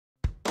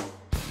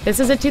This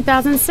is a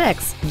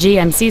 2006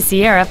 GMC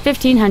Sierra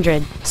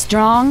 1500.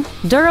 Strong,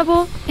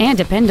 durable, and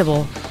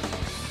dependable.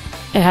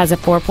 It has a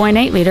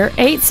 4.8-liter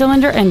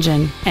 8-cylinder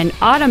engine, an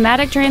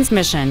automatic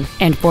transmission,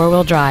 and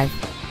 4-wheel drive.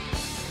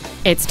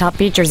 Its top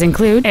features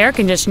include air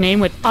conditioning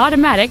with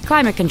automatic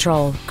climate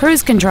control,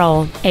 cruise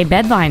control, a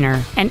bed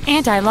liner, an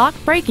anti-lock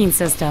braking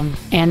system,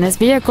 and this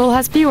vehicle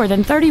has fewer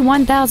than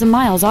 31,000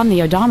 miles on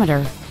the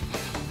odometer.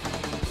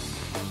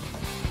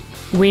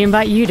 We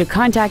invite you to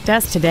contact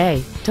us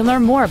today to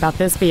learn more about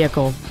this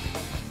vehicle.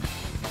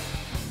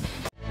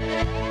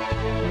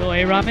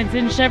 Roy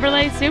Robinson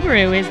Chevrolet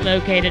Subaru is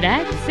located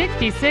at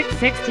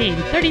 6616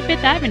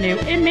 35th Avenue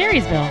in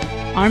Marysville.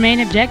 Our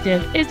main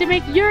objective is to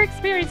make your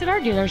experience at our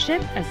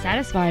dealership a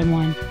satisfying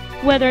one,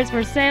 whether it's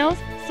for sales,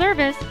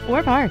 service,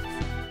 or parts.